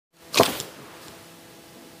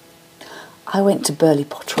I went to Burleigh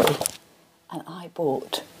Pottery and I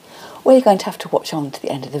bought, well, you're going to have to watch on to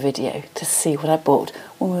the end of the video to see what I bought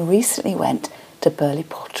when we recently went to Burleigh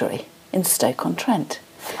Pottery in Stoke-on-Trent.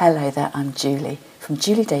 Hello there, I'm Julie from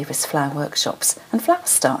Julie Davis Flower Workshops and Flower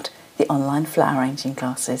Start, the online flower arranging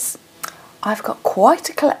classes. I've got quite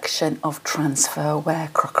a collection of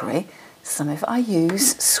transferware crockery. Some of it I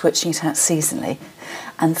use, switching it out seasonally,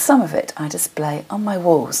 and some of it I display on my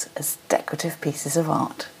walls as decorative pieces of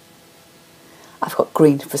art. I've got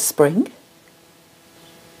green for spring,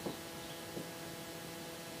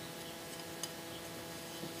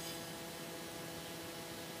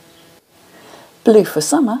 blue for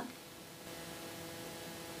summer,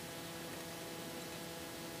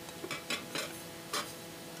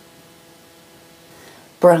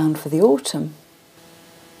 brown for the autumn,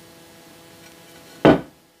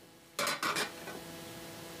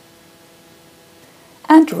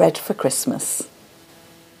 and red for Christmas.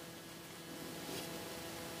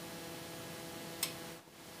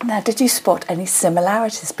 Now, did you spot any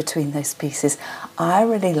similarities between those pieces? I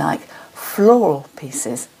really like floral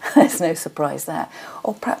pieces, there's no surprise there,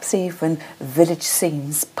 or perhaps even village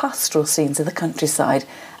scenes, pastoral scenes of the countryside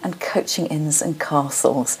and coaching inns and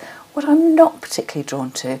castles. What I'm not particularly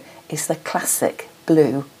drawn to is the classic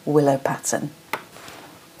blue willow pattern.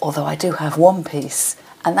 Although I do have one piece,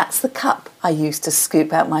 and that's the cup I use to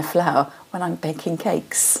scoop out my flour when I'm baking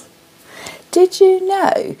cakes. Did you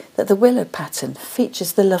know that the willow pattern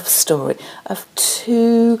features the love story of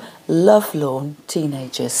two lovelorn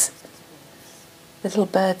teenagers? Little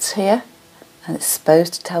birds here, and it's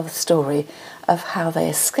supposed to tell the story of how they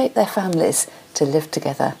escaped their families to live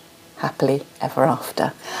together happily ever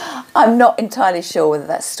after. I'm not entirely sure whether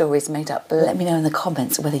that story is made up, but let me know in the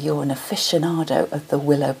comments whether you're an aficionado of the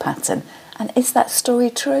willow pattern. And is that story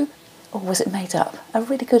true, or was it made up? A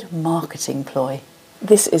really good marketing ploy.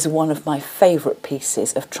 This is one of my favourite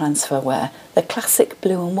pieces of transferware, the classic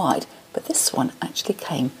blue and white, but this one actually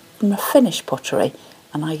came from a Finnish pottery,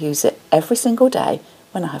 and I use it every single day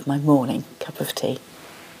when I have my morning cup of tea.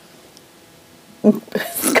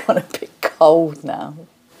 It's got a bit cold now.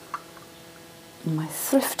 My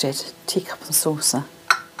thrifted teacup and saucer.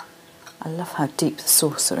 I love how deep the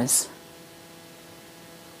saucer is.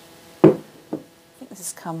 I think this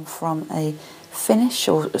has come from a Finnish,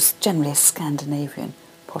 or generally a Scandinavian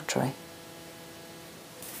pottery.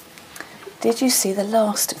 Did you see the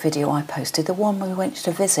last video I posted, the one where we went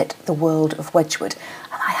to visit the world of Wedgwood?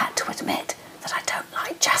 And I had to admit that I don't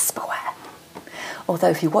like jasperware. Although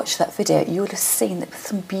if you watched that video, you would have seen that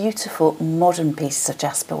some beautiful modern pieces of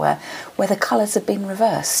jasperware where the colours have been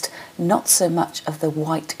reversed. Not so much of the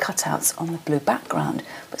white cutouts on the blue background,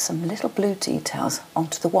 but some little blue details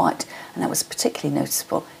onto the white. And that was particularly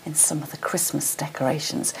noticeable in some of the Christmas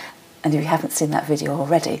decorations. And if you haven't seen that video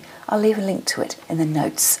already, I'll leave a link to it in the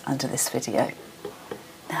notes under this video.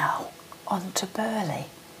 Now, on to Burleigh.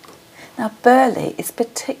 Now, Burleigh is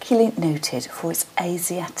particularly noted for its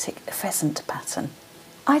Asiatic pheasant pattern.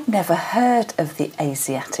 I'd never heard of the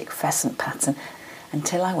Asiatic pheasant pattern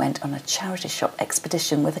until I went on a charity shop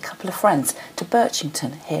expedition with a couple of friends to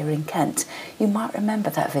Birchington here in Kent. You might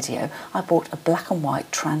remember that video. I bought a black and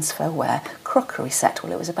white transferware crockery set.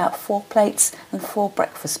 Well, it was about 4 plates and 4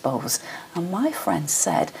 breakfast bowls, and my friends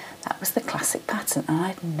said that was the classic pattern and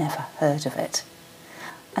I'd never heard of it.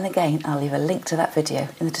 And again, I'll leave a link to that video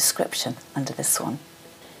in the description under this one.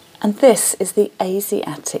 And this is the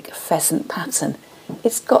Asiatic pheasant pattern.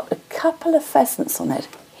 It's got a couple of pheasants on it,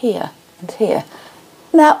 here and here.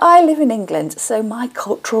 Now, I live in England, so my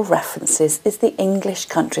cultural references is the English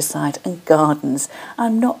countryside and gardens.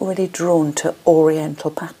 I'm not really drawn to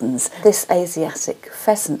oriental patterns. This Asiatic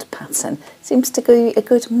pheasant pattern seems to be a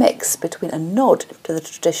good mix between a nod to the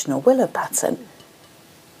traditional willow pattern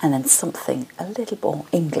and then something a little more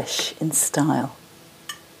English in style.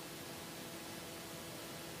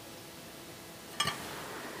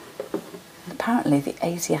 Apparently the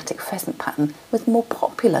Asiatic pheasant pattern was more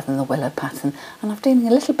popular than the willow pattern, and I'm doing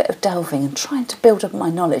a little bit of delving and trying to build up my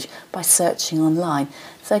knowledge by searching online.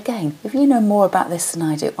 So again, if you know more about this than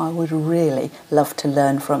I do, I would really love to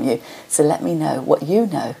learn from you. So let me know what you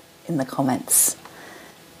know in the comments.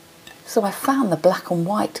 So I found the black and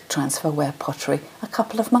white transferware pottery a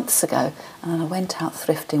couple of months ago, and I went out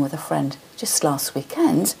thrifting with a friend just last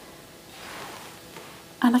weekend,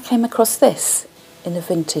 and I came across this in a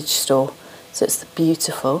vintage store. So it's the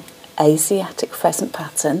beautiful Asiatic pheasant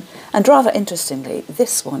pattern, and rather interestingly,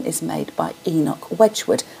 this one is made by Enoch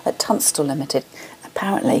Wedgwood at Tunstall Limited.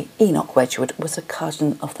 Apparently Enoch Wedgwood was a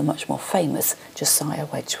cousin of the much more famous Josiah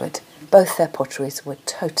Wedgwood. Both their potteries were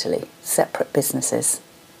totally separate businesses.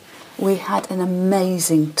 We had an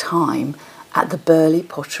amazing time at the Burleigh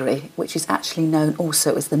Pottery, which is actually known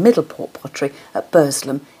also as the Middleport Pottery at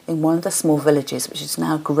Burleigh, in one of the small villages which has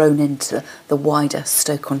now grown into the wider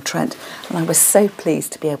Stoke-on-Trent. And I was so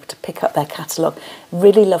pleased to be able to pick up their catalogue.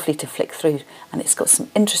 Really lovely to flick through, and it's got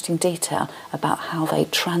some interesting detail about how they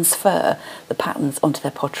transfer the patterns onto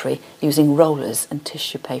their pottery using rollers and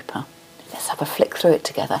tissue paper. Let's have a flick through it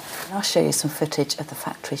together, and I'll show you some footage of the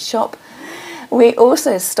factory shop. We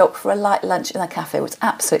also stopped for a light lunch in the cafe. It was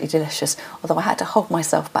absolutely delicious, although I had to hold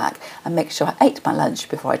myself back and make sure I ate my lunch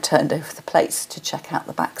before I turned over the plates to check out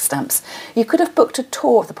the back stamps. You could have booked a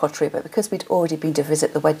tour of the pottery, but because we'd already been to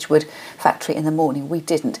visit the Wedgwood factory in the morning, we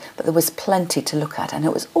didn't. But there was plenty to look at, and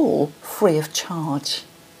it was all free of charge.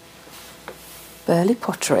 Burleigh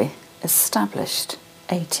Pottery, established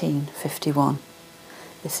 1851.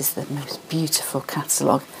 This is the most beautiful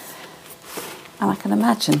catalogue, and I can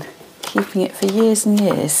imagine keeping it for years and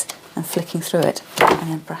years and flicking through it,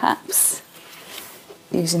 and then perhaps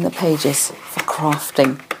using the pages for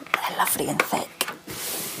crafting. They're lovely and thick.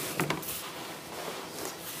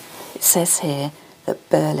 It says here that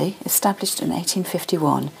Burleigh, established in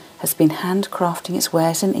 1851, has been handcrafting its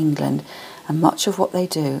wares in England, and much of what they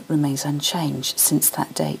do remains unchanged since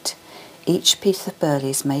that date. Each piece of Burleigh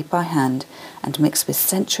is made by hand and mixed with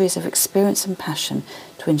centuries of experience and passion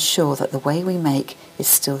to ensure that the way we make is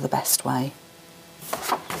still the best way.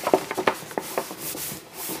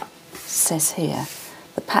 It says here,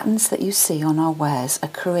 the patterns that you see on our wares are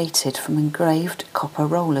created from engraved copper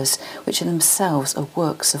rollers, which are themselves are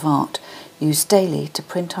works of art, used daily to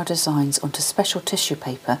print our designs onto special tissue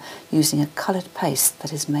paper using a coloured paste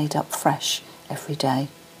that is made up fresh every day.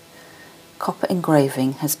 Copper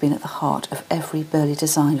engraving has been at the heart of every Burleigh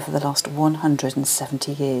design for the last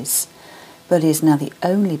 170 years. Burleigh is now the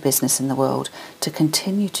only business in the world to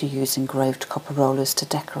continue to use engraved copper rollers to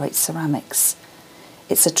decorate ceramics.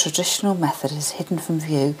 It's a traditional method that is hidden from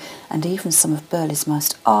view, and even some of Burleigh's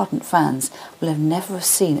most ardent fans will have never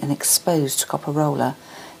seen an exposed copper roller.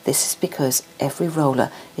 This is because every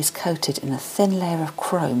roller is coated in a thin layer of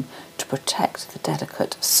chrome to protect the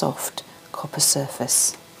delicate, soft copper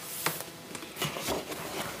surface.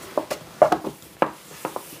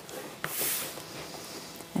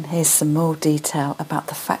 And here's some more detail about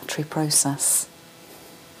the factory process.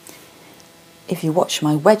 If you watch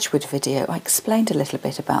my Wedgwood video, I explained a little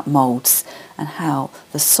bit about moulds and how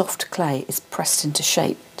the soft clay is pressed into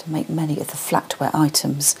shape to make many of the flatware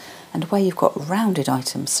items, and where you've got rounded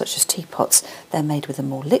items such as teapots, they're made with a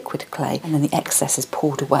more liquid clay, and then the excess is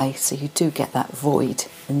poured away, so you do get that void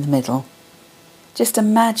in the middle. Just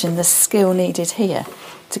imagine the skill needed here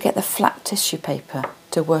to get the flat tissue paper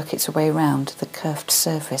to work its way around the curved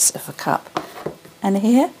surface of a cup. And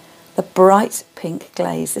here, the bright pink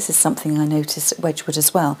glaze. This is something I noticed at Wedgwood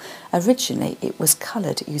as well. Originally, it was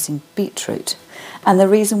coloured using beetroot. And the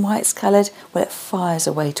reason why it's coloured, well, it fires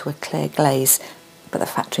away to a clear glaze, but the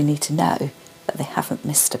factory need to know that they haven't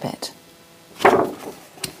missed a bit.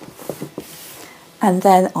 And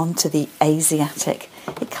then on to the Asiatic.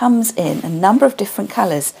 It comes in a number of different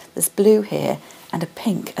colours. There's blue here and a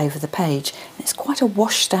pink over the page. And it's quite a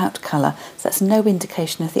washed out colour, so that's no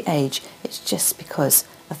indication of the age. It's just because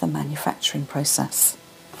of the manufacturing process.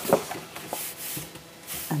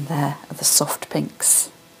 And there are the soft pinks.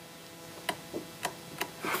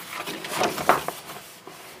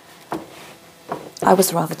 I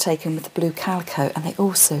was rather taken with the blue calico, and they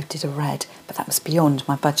also did a red, but that was beyond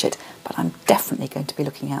my budget. But I'm definitely going to be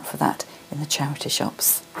looking out for that in the charity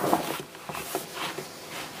shops.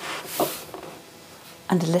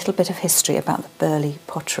 And a little bit of history about the Burleigh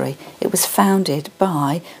Pottery. It was founded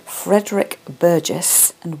by Frederick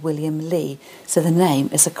Burgess and William Lee, so the name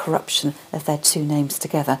is a corruption of their two names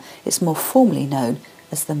together. It's more formally known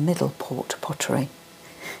as the Middleport Pottery.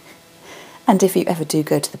 And if you ever do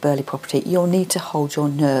go to the Burleigh property, you'll need to hold your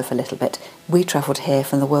nerve a little bit. We travelled here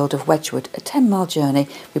from the world of Wedgwood, a 10-mile journey.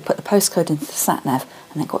 We put the postcode into the sat-nav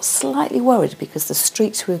and then got slightly worried because the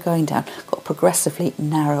streets we were going down got progressively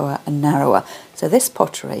narrower and narrower. So this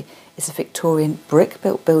pottery is a Victorian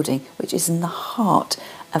brick-built building which is in the heart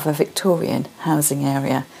of a Victorian housing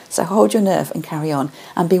area. So hold your nerve and carry on,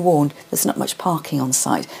 and be warned, there's not much parking on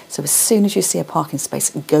site, so as soon as you see a parking space,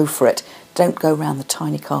 go for it. Don't go around the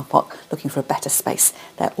tiny car park looking for a better space.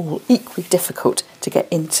 They're all equally difficult to get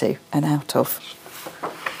into and out of.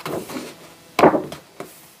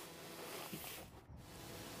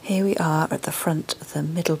 Here we are at the front of the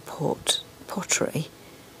Middleport Pottery.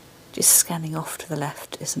 Just scanning off to the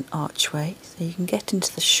left is an archway, so you can get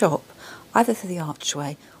into the shop either through the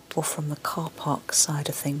archway or from the car park side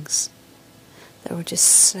of things. There are just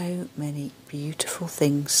so many beautiful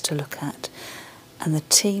things to look at, And the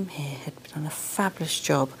team here had done a fabulous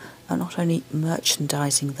job of not only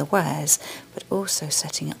merchandising the wares, but also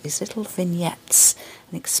setting up these little vignettes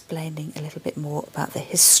and explaining a little bit more about the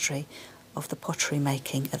history of the pottery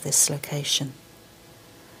making at this location.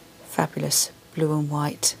 Fabulous blue and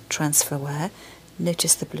white transferware.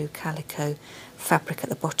 Notice the blue calico fabric at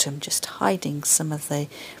the bottom, just hiding some of the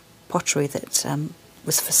pottery that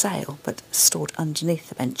was for sale, but stored underneath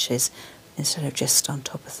the benches instead of just on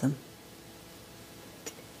top of them.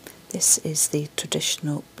 This is the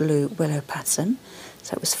traditional blue willow pattern,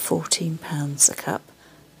 so it was £14 a cup,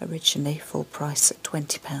 originally full price at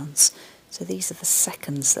 £20. So these are the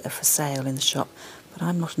seconds that are for sale in the shop, but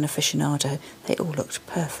I'm not an aficionado, they all looked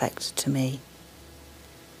perfect to me.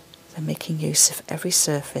 They're making use of every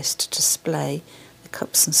surface to display the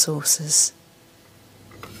cups and saucers.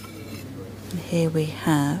 And here we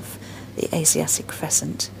have the Asiatic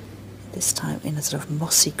Pheasant, this time in a sort of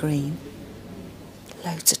mossy green.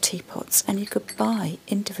 Loads of teapots, and you could buy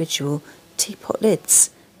individual teapot lids.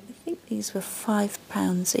 I think these were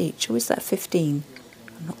 £5 each, or is that 15?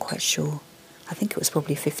 I'm not quite sure. I think it was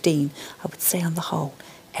probably 15. I would say on the whole,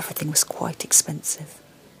 everything was quite expensive.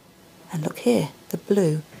 And look here, the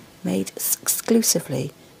blue, made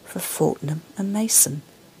exclusively for Fortnum and Mason.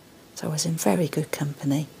 So I was in very good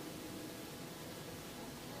company.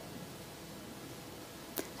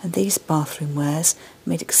 And these bathroom wares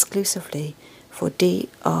made exclusively for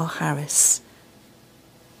D.R. Harris,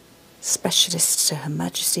 specialist to Her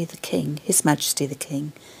Majesty the King, His Majesty the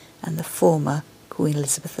King, and the former Queen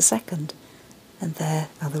Elizabeth II. And there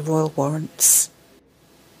are the royal warrants.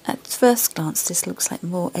 At first glance this looks like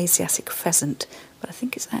more Asiatic pheasant, but I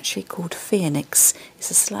think it's actually called phoenix. It's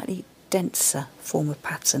a slightly denser form of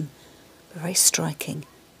pattern, but very striking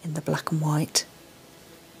in the black and white.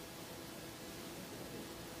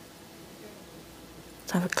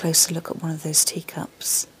 Let's have a closer look at one of those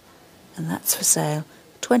teacups, and that's for sale.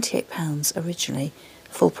 £28 originally,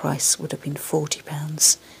 full price would have been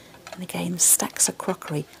 £40. And again, stacks of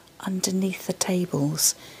crockery underneath the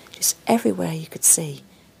tables, just everywhere you could see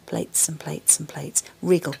plates and plates and plates.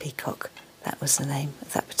 Regal Peacock, that was the name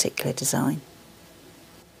of that particular design.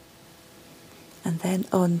 And then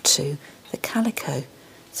on to the calico.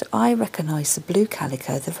 So I recognise the blue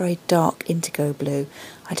calico, the very dark indigo blue.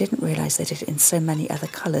 I didn't realise they did it in so many other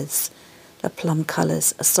colours. The plum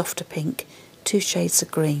colours, a softer pink, 2 shades of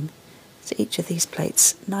green. So each of these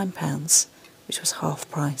plates, £9, which was half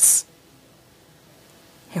price.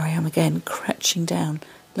 Here I am again, crouching down,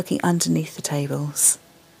 looking underneath the tables.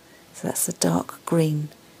 So that's the dark green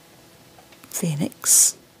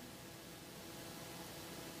phoenix.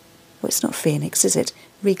 Well, it's not phoenix, is it?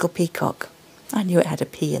 Regal Peacock. I knew it had a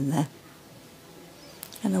P in there.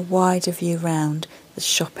 And a wider view round the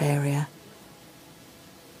shop area.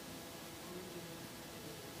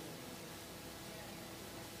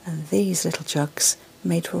 And these little jugs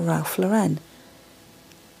made for Ralph Lauren.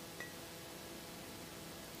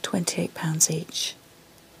 £28 each.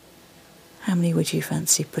 How many would you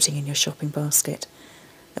fancy putting in your shopping basket?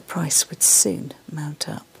 The price would soon mount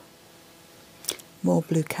up. More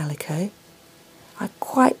blue calico. I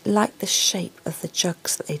quite like the shape of the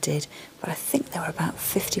jugs that they did, but I think they were about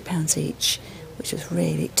 £50 each, which was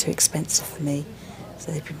really too expensive for me.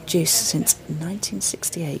 So they've been produced since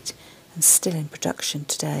 1968 and still in production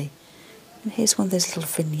today. And here's one of those little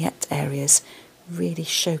vignette areas, really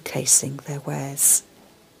showcasing their wares.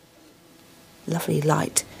 Lovely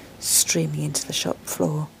light streaming into the shop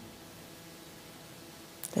floor.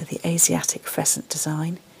 They're the Asiatic Pheasant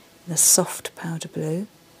design in a soft powder blue.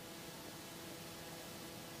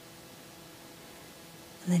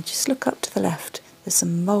 And then just look up to the left, there's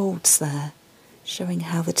some moulds there showing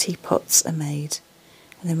how the teapots are made.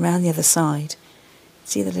 And then round the other side,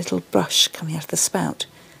 see the little brush coming out of the spout?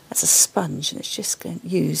 That's a sponge, and it's just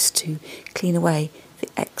used to clean away the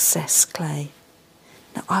excess clay.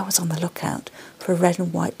 Now I was on the lookout for a red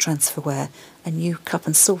and white transferware, a new cup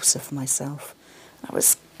and saucer for myself. I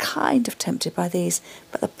was kind of tempted by these,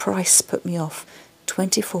 but the price put me off.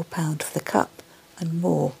 £24 for the cup and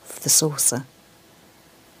more for the saucer.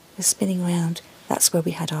 We're spinning round, that's where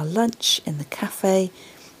we had our lunch in the cafe.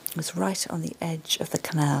 It was right on the edge of the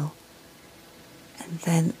canal. And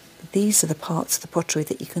then these are the parts of the pottery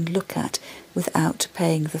that you can look at without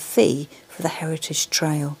paying the fee for the heritage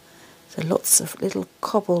trail. So lots of little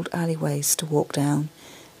cobbled alleyways to walk down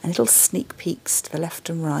and little sneak peeks to the left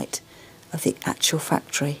and right of the actual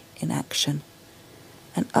factory in action.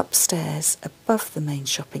 And upstairs, above the main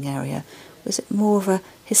shopping area, was it more of a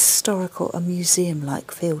historical, a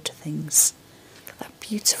museum-like feel to things. That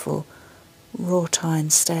beautiful wrought iron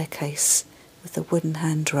staircase with the wooden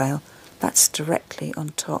handrail, That's directly on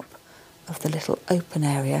top of the little open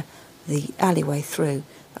area, the alleyway through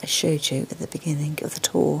that I showed you at the beginning of the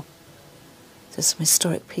tour. There's some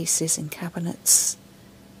historic pieces in cabinets,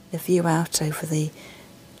 the view out over the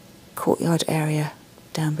courtyard area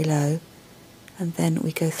down below, and then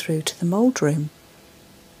we go through to the mould room.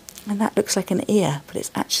 And that looks like an ear, but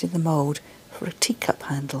it's actually the mould for a teacup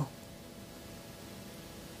handle.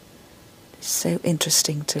 It's so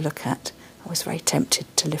interesting to look at. I was very tempted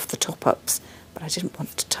to lift the top-ups, but I didn't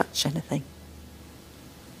want to touch anything.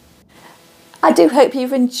 I do hope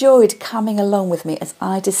you've enjoyed coming along with me as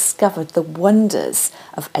I discovered the wonders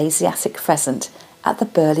of Asiatic pheasant at the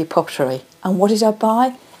Burleigh Pottery. And what did I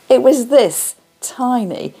buy? It was this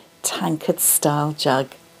tiny tankard-style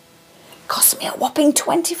jug. Cost me a whopping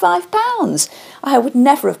 £25. I would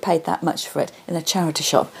never have paid that much for it in a charity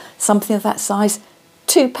shop. Something of that size,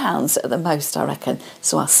 £2 at the most, I reckon.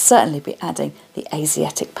 So I'll certainly be adding the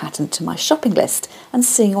Asiatic pattern to my shopping list and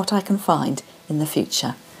seeing what I can find in the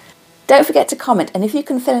future. Don't forget to comment, and if you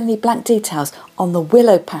can fill in any blank details on the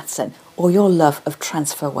Willow pattern or your love of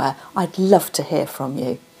transfer wear, I'd love to hear from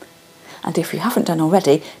you. And if you haven't done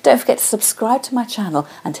already, don't forget to subscribe to my channel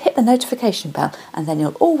and hit the notification bell, and then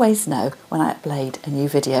you'll always know when I upload a new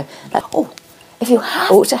video. If you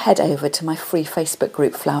have, ought to head over to my free Facebook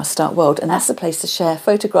group, Flower Start World, and that's a place to share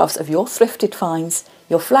photographs of your thrifted finds,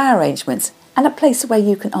 your flower arrangements, and a place where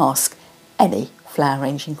you can ask any flower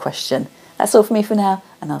arranging question. That's all for me for now,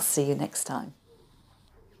 and I'll see you next time.